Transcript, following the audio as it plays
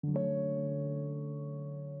Good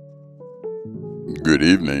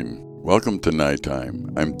evening. Welcome to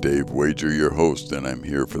Nighttime. I'm Dave Wager, your host, and I'm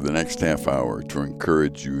here for the next half hour to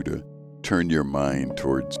encourage you to turn your mind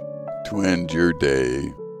to end your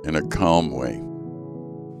day in a calm way,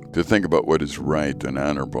 to think about what is right and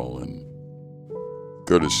honorable, and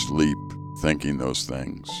go to sleep thinking those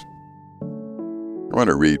things. I want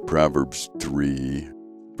to read Proverbs 3,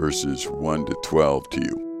 verses 1 to 12 to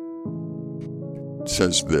you. It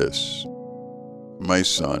says this, "My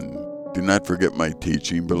son, do not forget my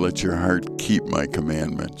teaching, but let your heart keep my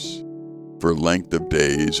commandments. For length of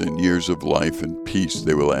days and years of life and peace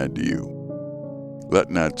they will add to you.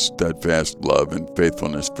 Let not steadfast love and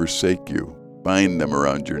faithfulness forsake you. Bind them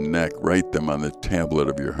around your neck, write them on the tablet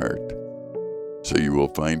of your heart. So you will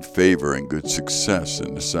find favor and good success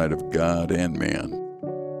in the sight of God and man.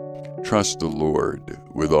 Trust the Lord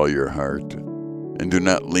with all your heart, and do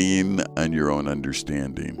not lean on your own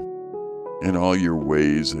understanding. In all your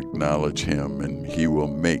ways acknowledge him, and he will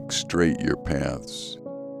make straight your paths.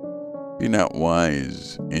 Be not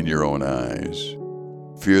wise in your own eyes.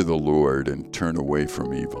 Fear the Lord and turn away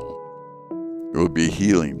from evil. It will be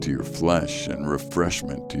healing to your flesh and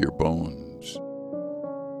refreshment to your bones.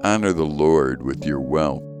 Honor the Lord with your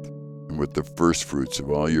wealth and with the firstfruits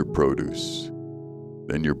of all your produce.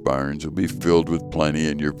 Then your barns will be filled with plenty,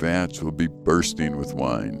 and your vats will be bursting with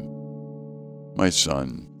wine. My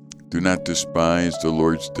son, do not despise the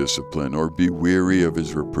Lord's discipline, or be weary of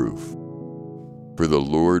his reproof. For the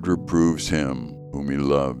Lord reproves him whom he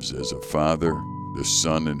loves, as a father the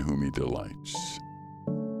son in whom he delights."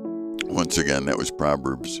 Once again, that was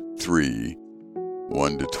Proverbs 3,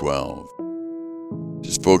 1 to 12.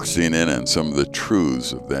 Just focusing in on some of the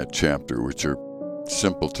truths of that chapter, which are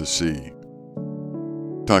simple to see.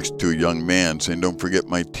 Talks to a young man saying, don't forget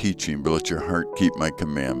my teaching, but let your heart keep my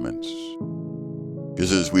commandments.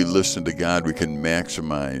 Because as we listen to God, we can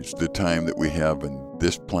maximize the time that we have on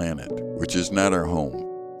this planet, which is not our home.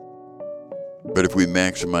 But if we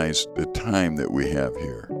maximize the time that we have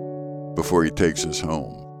here before he takes us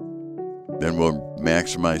home, then we'll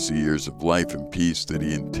maximize the years of life and peace that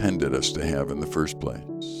he intended us to have in the first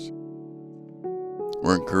place.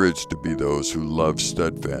 We're encouraged to be those who love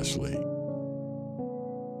steadfastly,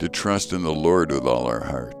 to trust in the Lord with all our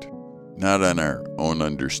heart, not on our own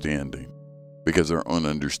understanding, because our own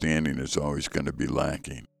understanding is always going to be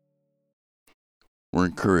lacking. We're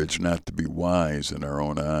encouraged not to be wise in our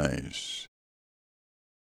own eyes.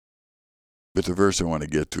 But the verse I want to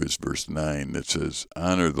get to is verse 9 that says,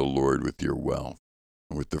 honor the Lord with your wealth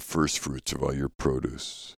and with the firstfruits of all your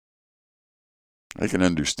produce. I can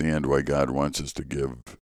understand why God wants us to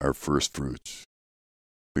give our firstfruits.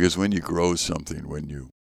 Because when you grow something, when you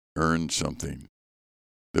earn something,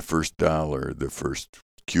 the first dollar, the first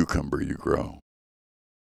cucumber you grow,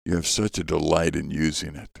 you have such a delight in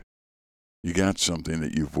using it. You got something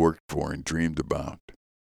that you've worked for and dreamed about.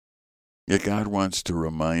 Yet God wants to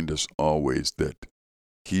remind us always that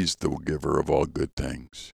he's the giver of all good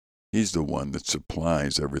things. He's the one that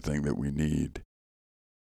supplies everything that we need.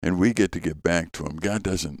 And we get to get back to him. God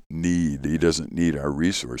doesn't need our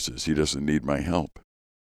resources. He doesn't need my help.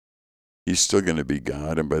 He's still going to be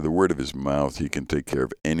God, and by the word of his mouth, he can take care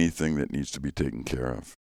of anything that needs to be taken care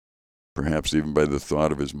of. Perhaps even by the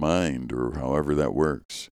thought of his mind, or however that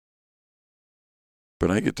works.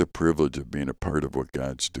 But I get the privilege of being a part of what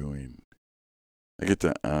God's doing. I get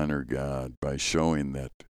to honor God by showing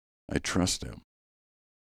that I trust him.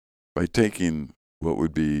 By taking what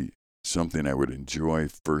would be something I would enjoy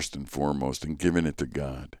first and foremost and giving it to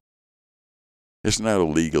God. It's not a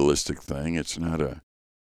legalistic thing. It's not a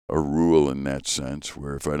rule in that sense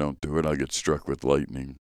where if I don't do it, I'll get struck with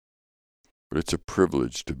lightning. But it's a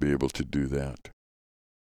privilege to be able to do that.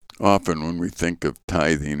 Often when we think of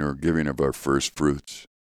tithing or giving of our first fruits,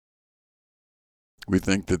 we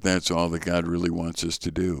think that that's all that God really wants us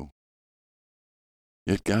to do.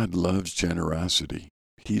 Yet God loves generosity.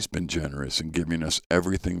 He's been generous in giving us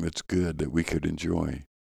everything that's good that we could enjoy.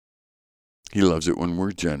 He loves it when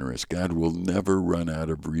we're generous. God will never run out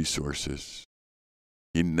of resources.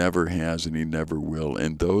 He never has and he never will.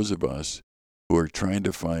 And those of us who are trying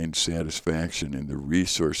to find satisfaction in the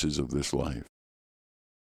resources of this life,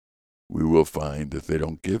 we will find that they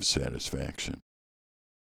don't give satisfaction.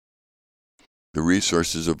 The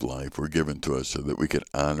resources of life were given to us so that we could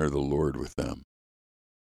honor the Lord with them.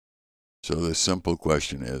 So the simple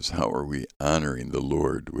question is, how are we honoring the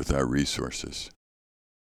Lord with our resources?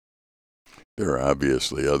 There are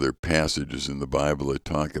obviously other passages in the Bible that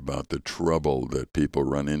talk about the trouble that people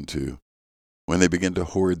run into when they begin to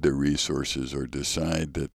hoard their resources or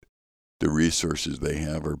decide that the resources they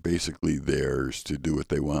have are basically theirs to do what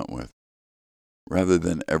they want with, rather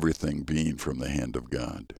than everything being from the hand of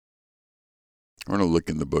God. I want to look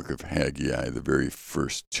in the book of Haggai, the very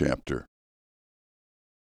first chapter.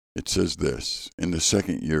 It says this, "In the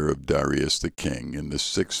 2nd year of Darius the king, in the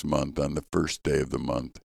 6th month, on the 1st day of the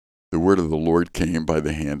month, the word of the Lord came by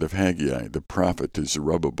the hand of Haggai, the prophet, to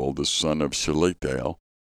Zerubbabel, the son of Shealtiel,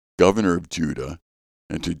 governor of Judah,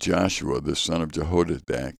 and to Joshua, the son of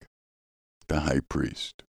Jehozadak, the high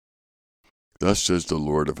priest. Thus says the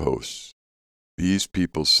Lord of hosts, these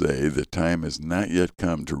people say the time has not yet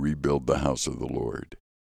come to rebuild the house of the Lord.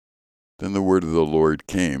 Then the word of the Lord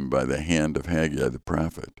came by the hand of Haggai the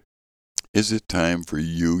prophet. Is it time for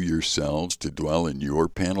you yourselves to dwell in your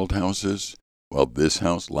paneled houses, while this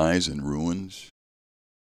house lies in ruins?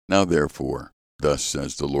 Now therefore, thus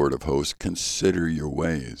says the Lord of hosts, consider your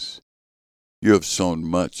ways. You have sown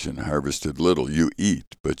much and harvested little. You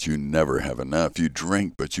eat, but you never have enough. You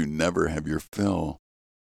drink, but you never have your fill.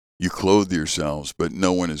 You clothe yourselves, but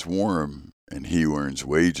no one is warm, and he who earns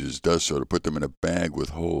wages does so to put them in a bag with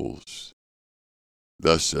holes.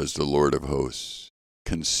 Thus says the Lord of hosts,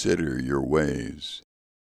 consider your ways.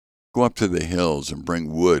 Go up to the hills and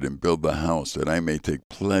bring wood and build the house, that I may take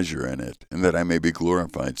pleasure in it, and that I may be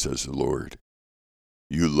glorified, says the Lord.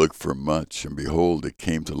 You looked for much, and behold, it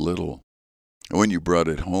came to little. And when you brought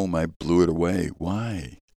it home, I blew it away.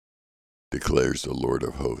 Why? Declares the Lord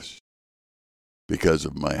of hosts. Because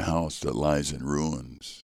of my house that lies in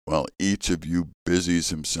ruins, while each of you busies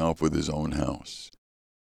himself with his own house.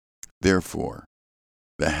 Therefore,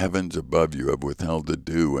 the heavens above you have withheld the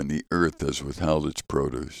dew, and the earth has withheld its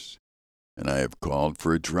produce. And I have called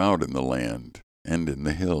for a drought in the land, and in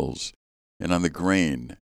the hills, and on the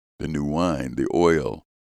grain, the new wine, the oil,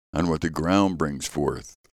 on what the ground brings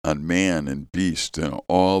forth, on man and beast and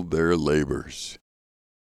all their labors.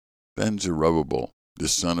 Then Zerubbabel, the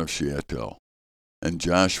son of Shealtiel, and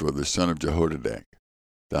Joshua, the son of Jehozadak,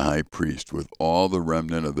 the high priest, with all the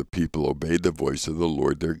remnant of the people, obeyed the voice of the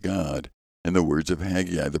Lord their God, and the words of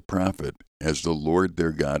Haggai the prophet, as the Lord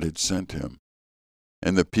their God had sent him.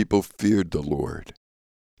 And the people feared the Lord.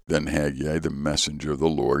 Then Haggai, the messenger of the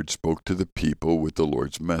Lord, spoke to the people with the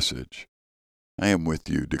Lord's message. I am with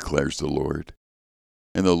you, declares the Lord.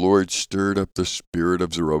 And the Lord stirred up the spirit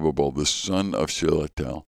of Zerubbabel, the son of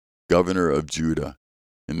Shealtiel, governor of Judah,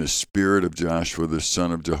 and the spirit of Joshua, the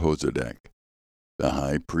son of Jehozadak, the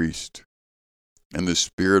high priest, and the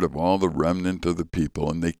spirit of all the remnant of the people,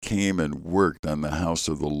 and they came and worked on the house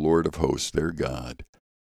of the Lord of hosts their God,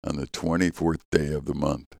 on the 24th day of the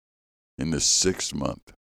month, in the 6th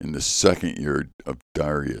month, in the 2nd year of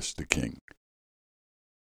Darius the king.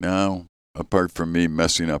 Now, apart from me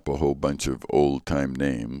messing up a whole bunch of old-time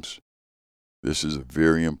names, this is a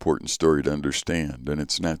very important story to understand, and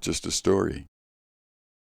it's not just a story.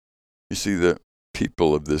 You see, the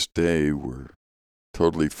people of this day were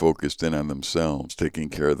totally focused in on themselves, taking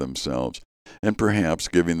care of themselves, and perhaps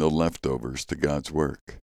giving the leftovers to God's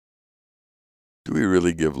work. Do we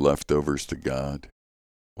really give leftovers to God?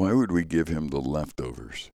 Why would we give him the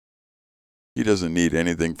leftovers? He doesn't need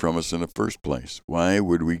anything from us in the first place. Why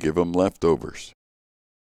would we give him leftovers?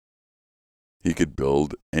 He could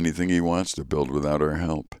build anything he wants to build without our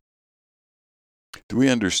help. Do we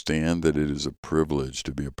understand that it is a privilege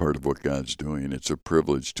to be a part of what God's doing? It's a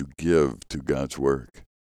privilege to give to God's work.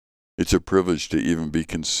 It's a privilege to even be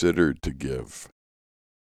considered to give,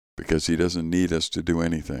 because he doesn't need us to do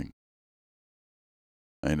anything.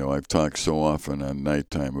 I know I've talked so often on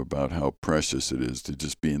Nighttime about how precious it is to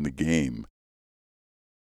just be in the game.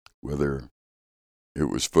 Whether it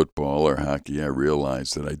was football or hockey, I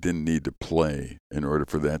realized that I didn't need to play in order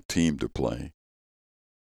for that team to play.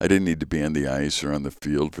 I didn't need to be on the ice or on the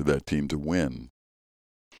field for that team to win.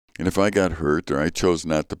 And if I got hurt or I chose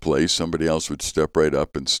not to play, somebody else would step right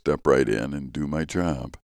up and step right in and do my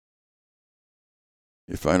job.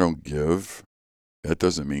 If I don't give, that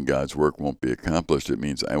doesn't mean God's work won't be accomplished. It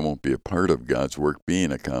means I won't be a part of God's work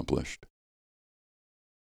being accomplished.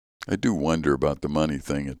 I do wonder about the money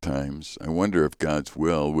thing at times. I wonder if God's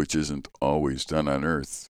will, which isn't always done on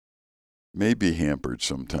earth, may be hampered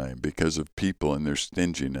sometime because of people and their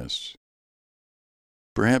stinginess.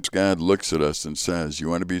 Perhaps God looks at us and says, you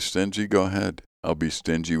want to be stingy? Go ahead. I'll be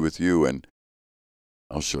stingy with you, and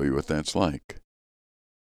I'll show you what that's like.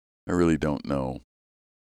 I really don't know.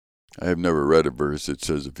 I have never read a verse that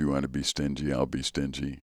says, if you want to be stingy, I'll be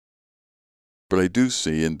stingy. But I do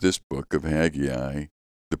see in this book of Haggai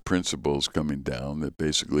the principles coming down that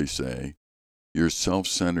basically say, your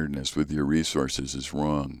self-centeredness with your resources is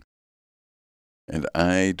wrong. And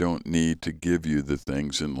I don't need to give you the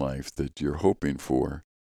things in life that you're hoping for.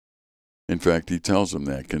 In fact, he tells them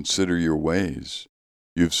that. Consider your ways.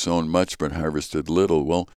 You've sown much but harvested little.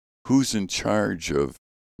 Well, who's in charge of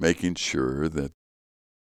making sure that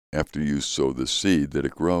after you sow the seed that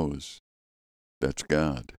it grows? That's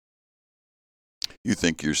God. You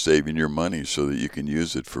think you're saving your money so that you can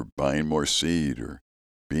use it for buying more seed or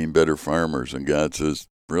being better farmers. And God says,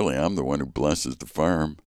 really, I'm the one who blesses the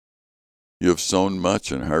farm. You have sown much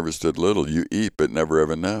and harvested little. You eat but never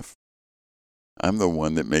have enough. I'm the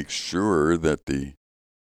one that makes sure that the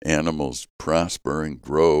animals prosper and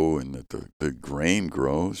grow and that the grain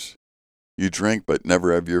grows. You drink but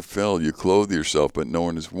never have your fill. You clothe yourself but no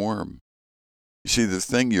one is warm. You see, the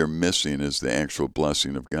thing you're missing is the actual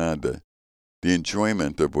blessing of God, the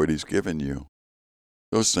enjoyment of what he's given you.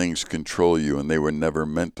 Those things control you, and they were never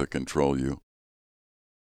meant to control you.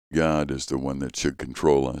 God is the one that should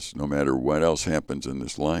control us, no matter what else happens in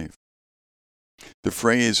this life. The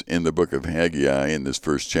phrase in the book of Haggai in this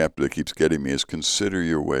first chapter that keeps getting me is consider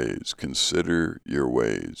your ways. Consider your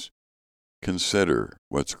ways. Consider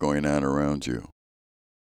what's going on around you.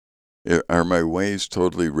 Are my ways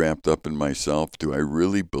totally wrapped up in myself? Do I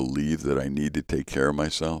really believe that I need to take care of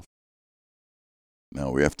myself? Now,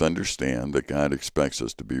 we have to understand that God expects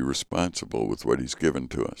us to be responsible with what he's given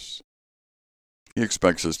to us. He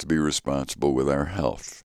expects us to be responsible with our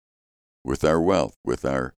health, with our wealth, with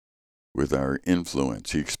our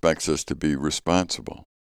influence. He expects us to be responsible.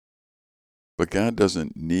 But God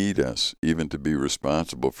doesn't need us even to be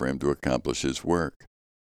responsible for him to accomplish his work.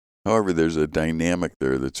 However, there's a dynamic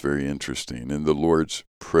there that's very interesting. In the Lord's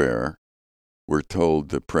Prayer, we're told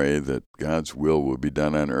to pray that God's will be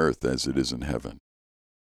done on earth as it is in heaven.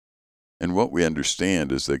 And what we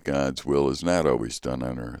understand is that God's will is not always done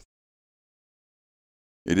on earth.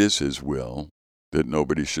 It is his will that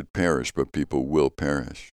nobody should perish, but people will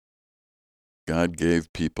perish. God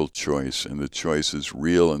gave people choice, and the choice is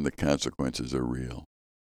real and the consequences are real.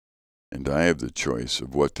 And I have the choice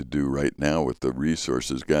of what to do right now with the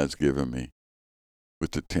resources God's given me,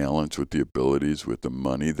 with the talents, with the abilities, with the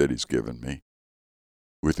money that he's given me,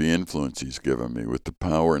 with the influence he's given me, with the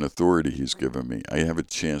power and authority he's given me. I have a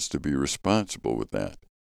chance to be responsible with that.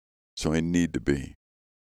 So I need to be.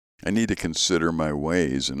 I need to consider my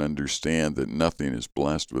ways and understand that nothing is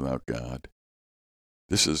blessed without God.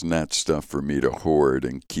 This is not stuff for me to hoard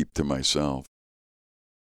and keep to myself.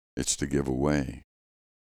 It's to give away.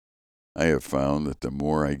 I have found that the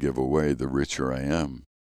more I give away, the richer I am.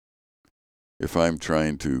 If I'm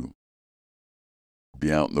trying to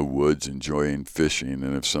be out in the woods enjoying fishing,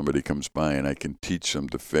 and if somebody comes by and I can teach them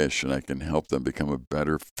to fish and I can help them become a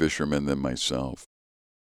better fisherman than myself,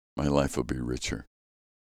 my life will be richer.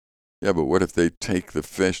 Yeah, but what if they take the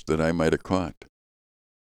fish that I might have caught?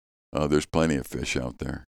 Oh, there's plenty of fish out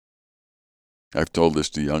there. I've told this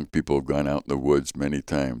to young people who've gone out in the woods many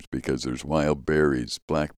times because there's wild berries,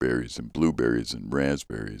 blackberries and blueberries and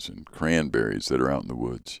raspberries and cranberries that are out in the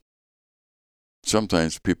woods.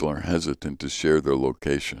 Sometimes people are hesitant to share their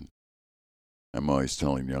location. I'm always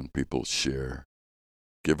telling young people, share,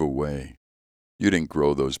 give away. You didn't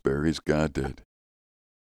grow those berries, God did.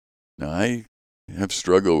 Now, I have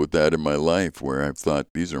struggled with that in my life where I've thought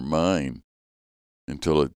these are mine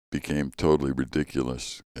until it became totally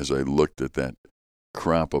ridiculous as I looked at that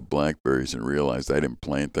crop of blackberries and realized I didn't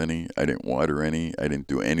plant any, I didn't water any, I didn't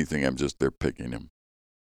do anything, I'm just there picking them.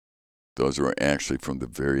 Those were actually from the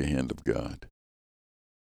very hand of God.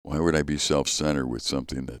 Why would I be self-centered with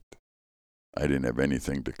something that I didn't have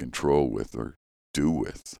anything to control with or do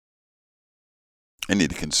with? I need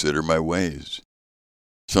to consider my ways.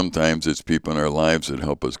 Sometimes it's people in our lives that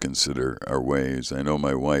help us consider our ways. I know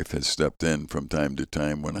my wife has stepped in from time to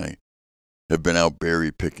time when I have been out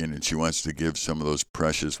berry picking and she wants to give some of those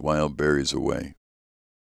precious wild berries away.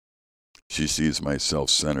 She sees my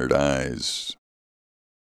self-centered eyes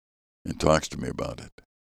and talks to me about it.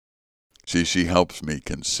 See, she helps me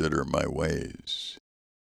consider my ways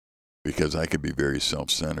because I could be very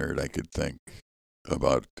self-centered. I could think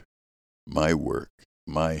about my work,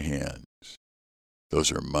 my hands. Those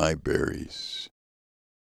are my berries.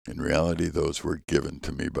 In reality, those were given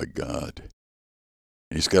to me by God.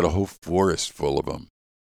 And he's got a whole forest full of them.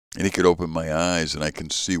 And he could open my eyes and I can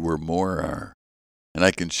see where more are. And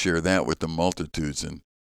I can share that with the multitudes. And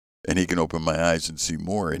he can open my eyes and see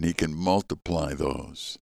more. And he can multiply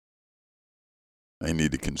those. I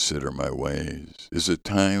need to consider my ways. Is it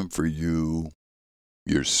time for you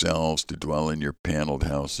yourselves to dwell in your paneled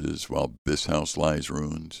houses while this house lies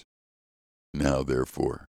ruins? Now,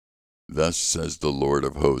 therefore, thus says the Lord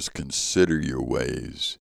of hosts, consider your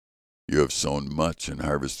ways. You have sown much and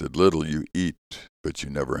harvested little. You eat, but you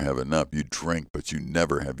never have enough. You drink, but you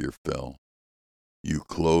never have your fill. You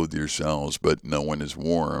clothe yourselves, but no one is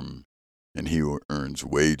warm, and he who earns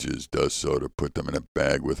wages does so to put them in a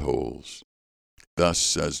bag with holes. Thus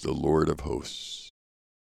says the Lord of hosts,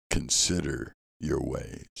 consider your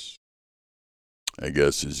ways. I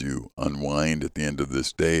guess as you unwind at the end of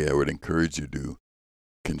this day, I would encourage you to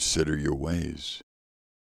consider your ways.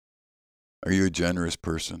 Are you a generous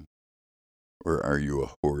person, or are you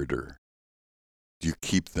a hoarder? Do you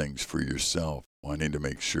keep things for yourself, wanting to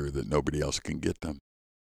make sure that nobody else can get them?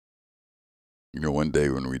 You know, one day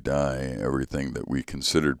when we die, everything that we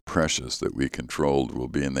considered precious, that we controlled, will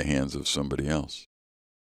be in the hands of somebody else.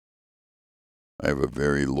 I have a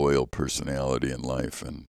very loyal personality in life,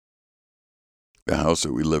 and the house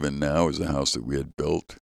that we live in now is a house that we had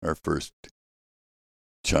built. Our first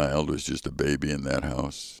child was just a baby in that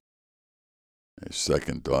house. My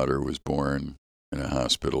second daughter was born in a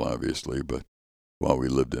hospital, obviously, but while we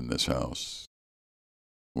lived in this house.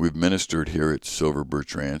 We've ministered here at Silver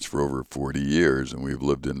Birch Ranch for over 40 years, and we've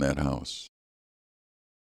lived in that house.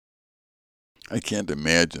 I can't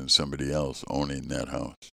imagine somebody else owning that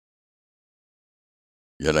house.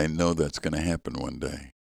 Yet I know that's going to happen one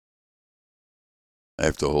day. I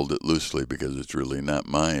have to hold it loosely because it's really not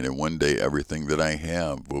mine, and one day everything that I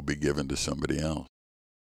have will be given to somebody else.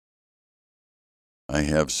 I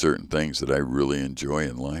have certain things that I really enjoy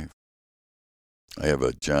in life. I have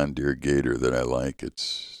a John Deere Gator that I like.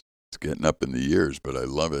 It's getting up in the years, but I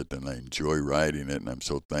love it, and I enjoy riding it, and I'm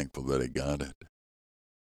so thankful that I got it.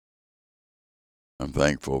 I'm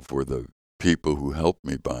thankful for the people who helped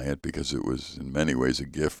me buy it because it was in many ways a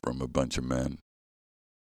gift from a bunch of men.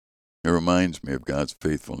 It reminds me of God's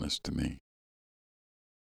faithfulness to me.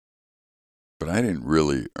 But I didn't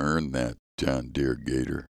really earn that John Deere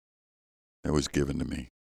Gator. That was given to me.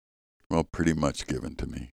 Well, pretty much given to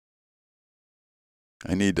me.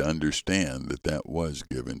 I need to understand that that was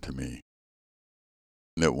given to me.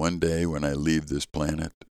 And that one day when I leave this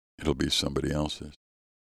planet, it'll be somebody else's.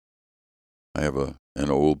 I have an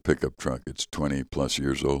old pickup truck. It's 20 plus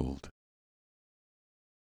years old.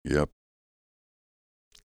 Yep.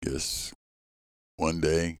 Yes. One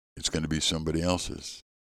day it's going to be somebody else's.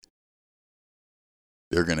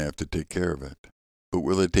 They're going to have to take care of it. But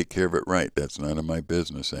will they take care of it right? That's none of my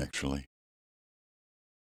business, actually.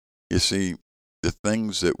 You see, the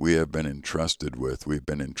things that we have been entrusted with, we've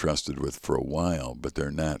been entrusted with for a while, but they're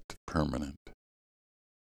not permanent.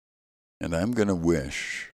 And I'm going to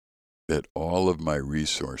wish that all of my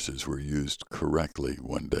resources were used correctly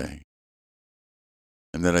one day.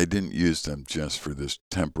 And that I didn't use them just for this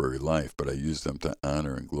temporary life, but I used them to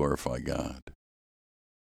honor and glorify God.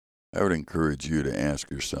 I would encourage you to ask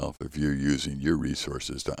yourself if you're using your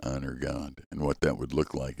resources to honor God and what that would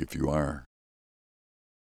look like if you are.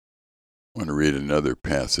 I want to read another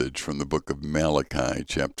passage from the book of Malachi,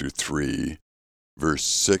 chapter 3, verse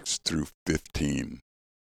 6 through 15.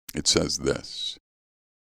 It says this,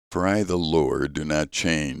 "For I, the Lord, do not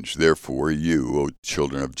change. Therefore you, O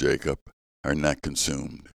children of Jacob, are not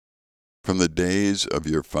consumed. From the days of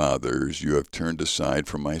your fathers you have turned aside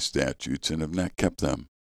from my statutes and have not kept them.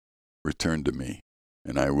 Return to me,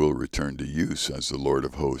 and I will return to you, says the Lord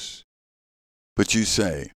of hosts. But you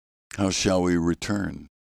say, how shall we return?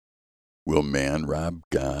 Will man rob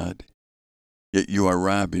God? Yet you are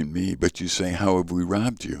robbing me, but you say, how have we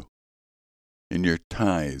robbed you? In your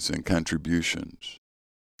tithes and contributions.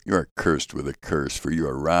 You are cursed with a curse, for you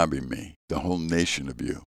are robbing me, the whole nation of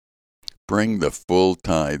you. Bring the full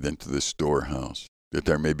tithe into the storehouse, that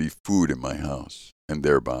there may be food in my house, and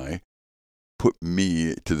thereby put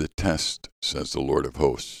me to the test, says the Lord of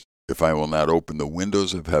hosts, if I will not open the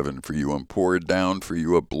windows of heaven for you and pour down for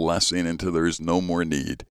you a blessing until there is no more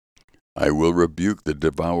need. I will rebuke the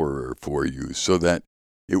devourer for you, so that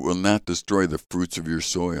it will not destroy the fruits of your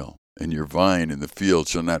soil, and your vine in the field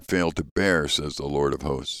shall not fail to bear, says the Lord of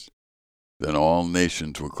hosts. Then all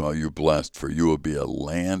nations will call you blessed, for you will be a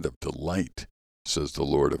land of delight, says the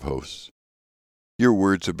Lord of hosts. Your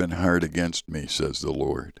words have been hard against me, says the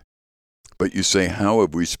Lord. But you say, how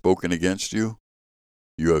have we spoken against you?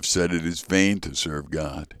 You have said it is vain to serve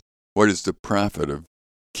God. What is the profit of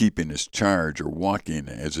keeping his charge or walking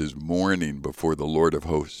as his mourning before the Lord of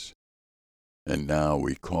hosts? And now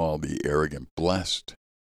we call the arrogant blessed.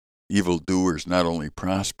 Evildoers not only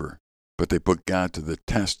prosper, but they put God to the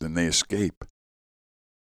test and they escape.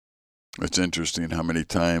 It's interesting how many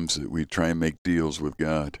times that we try and make deals with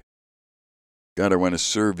God. God, I want to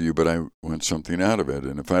serve you, but I want something out of it.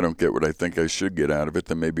 And if I don't get what I think I should get out of it,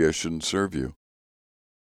 then maybe I shouldn't serve you.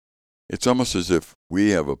 It's almost as if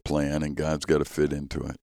we have a plan and God's got to fit into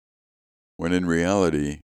it. When in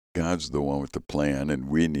reality, God's the one with the plan and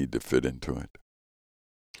we need to fit into it.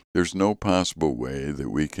 There's no possible way that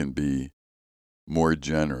we can be more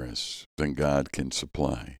generous than God can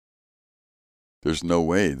supply. There's no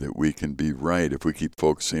way that we can be right if we keep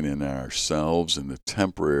focusing in on ourselves and the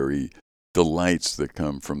temporary delights that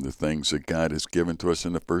come from the things that God has given to us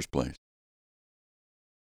in the first place.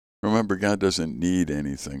 Remember, God doesn't need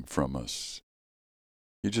anything from us.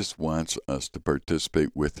 He just wants us to participate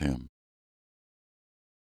with Him.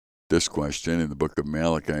 This question in the book of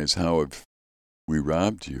Malachi is, how have we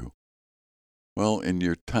robbed you? Well, in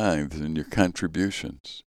your tithes and your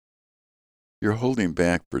contributions. You're holding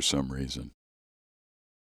back for some reason.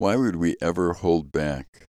 Why would we ever hold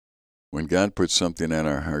back? When God puts something on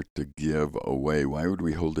our heart to give away, why would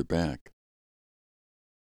we hold it back?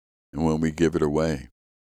 And when we give it away,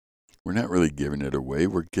 we're not really giving it away,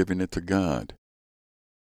 we're giving it to God.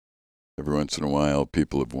 Every once in a while,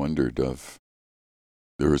 people have wondered of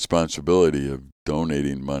the responsibility of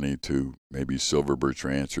donating money to maybe Silver Birch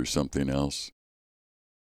Ranch or something else,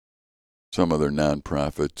 some other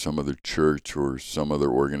nonprofit, some other church, or some other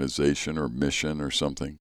organization or mission or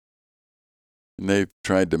something. And they've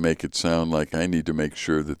tried to make it sound like I need to make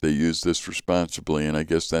sure that they use this responsibly, and I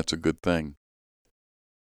guess that's a good thing.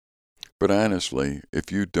 But honestly,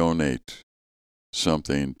 if you donate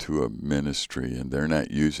something to a ministry and they're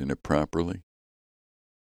not using it properly,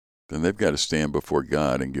 then they've got to stand before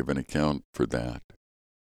God and give an account for that,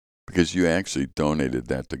 because you actually donated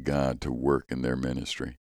that to God to work in their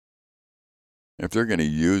ministry. If they're going to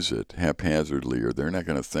use it haphazardly, or they're not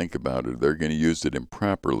going to think about it, or they're going to use it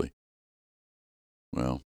improperly,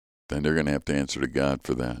 well, then they're going to have to answer to God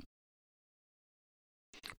for that.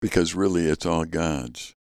 Because really, it's all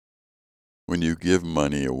God's. When you give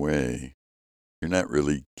money away, you're not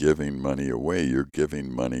really giving money away, you're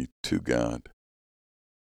giving money to God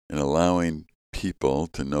and allowing people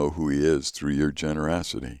to know who He is through your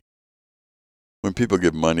generosity. When people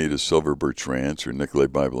give money to Silver Birch Ranch or Nicolay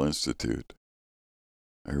Bible Institute,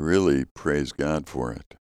 I really praise God for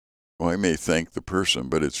it. Well, I may thank the person,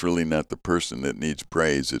 but it's really not the person that needs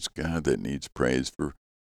praise. It's God that needs praise for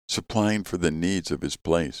supplying for the needs of His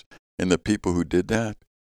place. And the people who did that,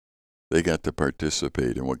 they got to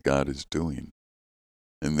participate in what God is doing.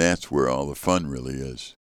 And that's where all the fun really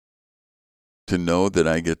is. To know that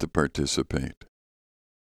I get to participate.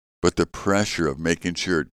 But the pressure of making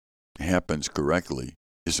sure it happens correctly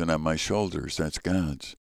isn't on my shoulders. That's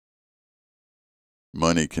God's.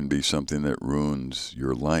 Money can be something that ruins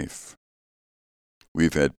your life.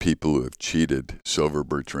 We've had people who have cheated Silver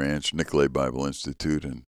Birch Ranch, Nicolay Bible Institute,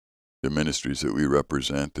 and the ministries that we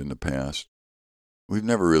represent in the past. We've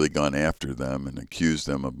never really gone after them and accused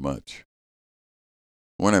them of much.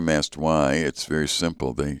 When I'm asked why, it's very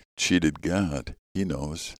simple. They cheated God. He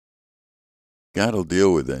knows. God will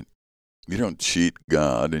deal with it. You don't cheat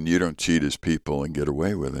God and you don't cheat His people and get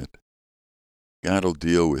away with it. God will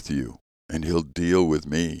deal with you, and He'll deal with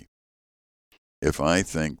me if I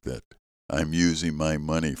think that I'm using my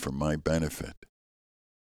money for my benefit,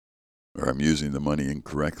 or I'm using the money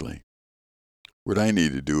incorrectly. What I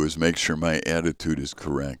need to do is make sure my attitude is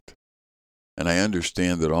correct, and I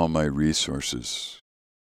understand that all my resources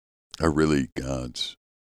are really God's,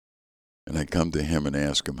 and I come to Him and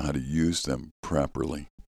ask Him how to use them properly.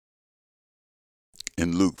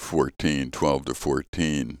 In Luke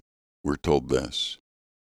 14:12-14, we're told this.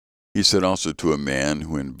 He said also to a man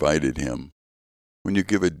who invited him, when you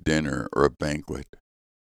give a dinner or a banquet,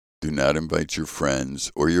 do not invite your friends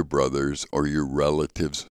or your brothers or your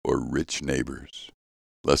relatives or rich neighbors,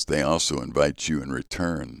 lest they also invite you in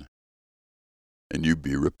return, and you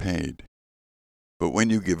be repaid. But when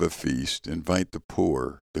you give a feast, invite the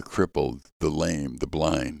poor, the crippled, the lame, the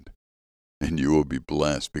blind, and you will be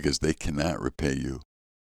blessed, because they cannot repay you,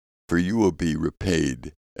 for you will be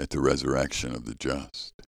repaid at the resurrection of the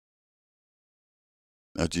just.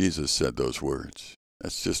 Now, Jesus said those words.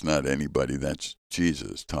 That's just not anybody. That's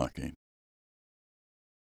Jesus talking.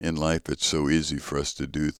 In life, it's so easy for us to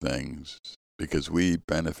do things because we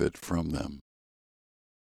benefit from them.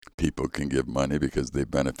 People can give money because they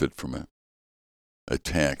benefit from a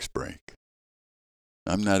tax break.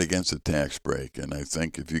 I'm not against a tax break, and I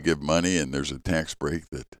think if you give money and there's a tax break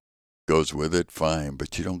that goes with it, fine,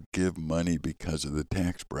 but you don't give money because of the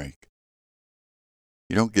tax break.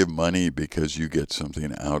 You don't give money because you get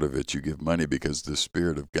something out of it. You give money because the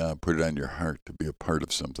Spirit of God put it on your heart to be a part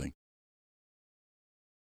of something.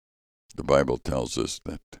 The Bible tells us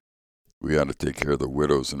that we ought to take care of the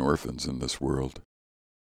widows and orphans in this world.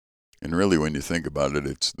 And really, when you think about it,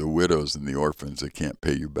 it's the widows and the orphans that can't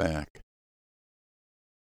pay you back.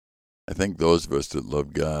 I think those of us that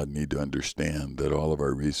love God need to understand that all of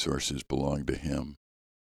our resources belong to Him.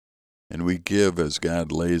 And we give as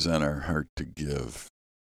God lays on our heart to give,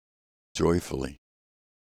 joyfully,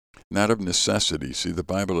 not of necessity. See, the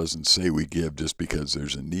Bible doesn't say we give just because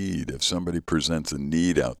there's a need. If somebody presents a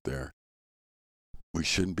need out there, we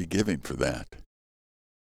shouldn't be giving for that.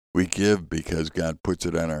 We give because God puts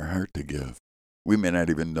it on our heart to give. We may not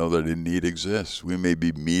even know that a need exists. We may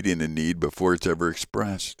be meeting a need before it's ever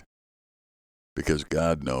expressed, because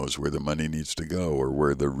God knows where the money needs to go or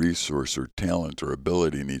where the resource or talent or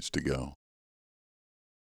ability needs to go.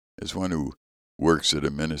 As one who works at a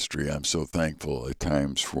ministry, I'm so thankful at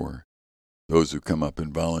times for those who come up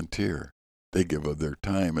and volunteer. They give of their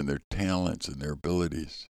time and their talents and their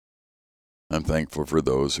abilities. I'm thankful for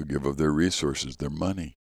those who give of their resources, their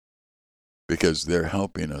money, because they're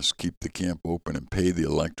helping us keep the camp open and pay the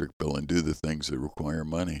electric bill and do the things that require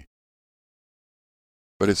money.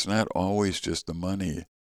 But it's not always just the money.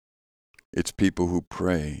 It's people who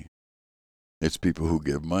pray. It's people who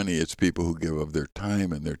give money. It's people who give of their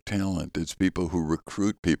time and their talent. It's people who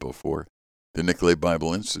recruit people for the Nicolet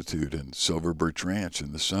Bible Institute and Silver Birch Ranch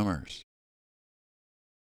in the summers.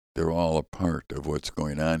 They're all a part of what's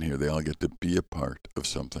going on here. They all get to be a part of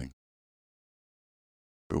something.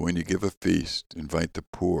 But when you give a feast, invite the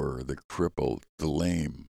poor, the crippled, the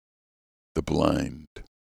lame, the blind.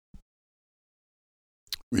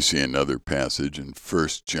 We see another passage in 1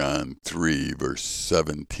 John 3, verse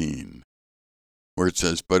 17, where it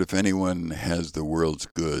says, "But if anyone has the world's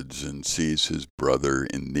goods and sees his brother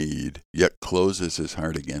in need, yet closes his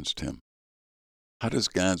heart against him, how does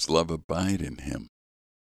God's love abide in him?"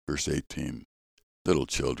 Verse 18, "Little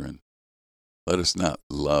children, let us not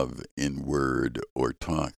love in word or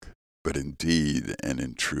talk, but in deed and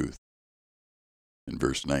in truth." In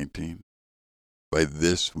verse 19, "By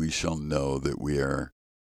this we shall know that we are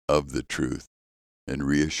of the truth and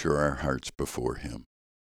reassure our hearts before him.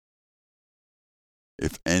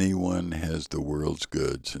 If anyone has the world's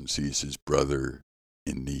goods and sees his brother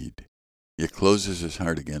in need, yet closes his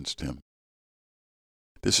heart against him."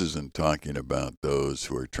 This isn't talking about those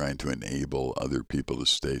who are trying to enable other people to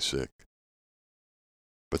stay sick.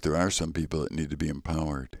 But there are some people that need to be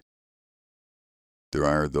empowered. There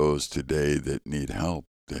are those today that need help,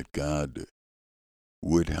 that God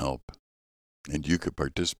would help, and you could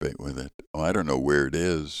participate with it. Oh, I don't know where it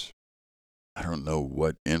is. I don't know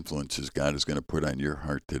what influences God is going to put on your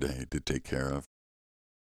heart today to take care of.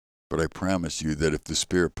 But I promise you that if the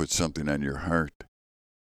Spirit puts something on your heart,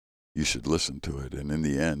 you should listen to it, and in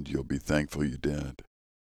the end, you'll be thankful you did.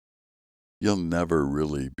 You'll never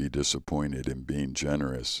really be disappointed in being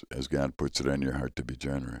generous as God puts it on your heart to be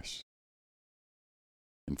generous.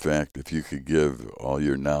 In fact, if you could give all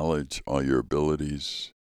your knowledge, all your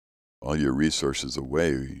abilities, all your resources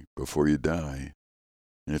away before you die,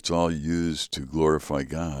 and it's all used to glorify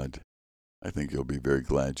God, I think you'll be very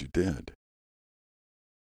glad you did.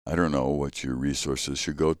 I don't know what your resources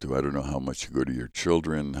should go to. I don't know how much should go to your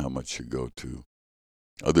children, how much should go to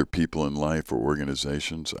other people in life or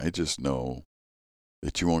organizations. I just know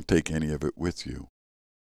that you won't take any of it with you.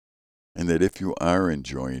 And that if you are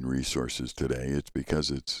enjoying resources today, it's because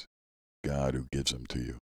it's God who gives them to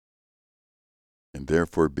you. And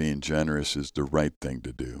therefore being generous is the right thing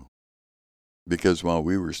to do. Because while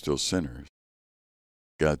we were still sinners,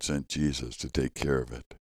 God sent Jesus to take care of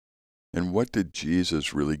it. And what did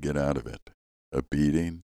Jesus really get out of it? A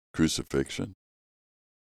beating? Crucifixion?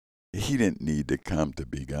 He didn't need to come to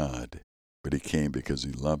be God, but he came because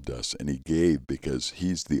he loved us, and he gave because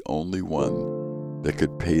he's the only one that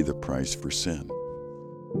could pay the price for sin.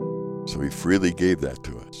 So he freely gave that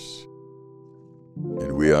to us.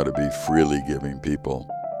 And we ought to be freely giving people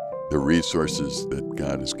the resources that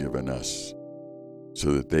God has given us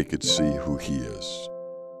so that they could see who he is.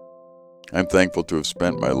 I'm thankful to have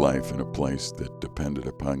spent my life in a place that depended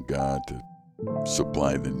upon God to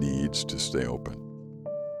supply the needs to stay open.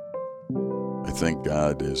 I think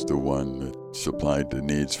God is the one that supplied the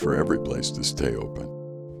needs for every place to stay open.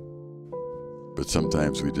 But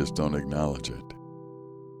sometimes we just don't acknowledge it.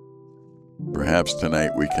 Perhaps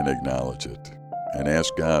tonight we can acknowledge it and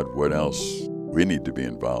ask God what else we need to be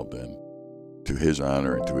involved in to his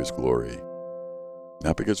honor and to his glory.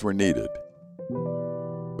 Not because we're needed,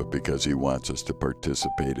 but because he wants us to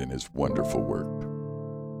participate in his wonderful work.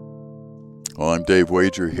 Well, I'm Dave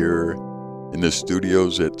Wager here in the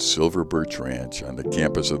studios at Silver Birch Ranch on the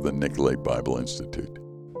campus of the Nicolet Bible Institute.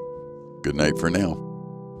 Good night for now.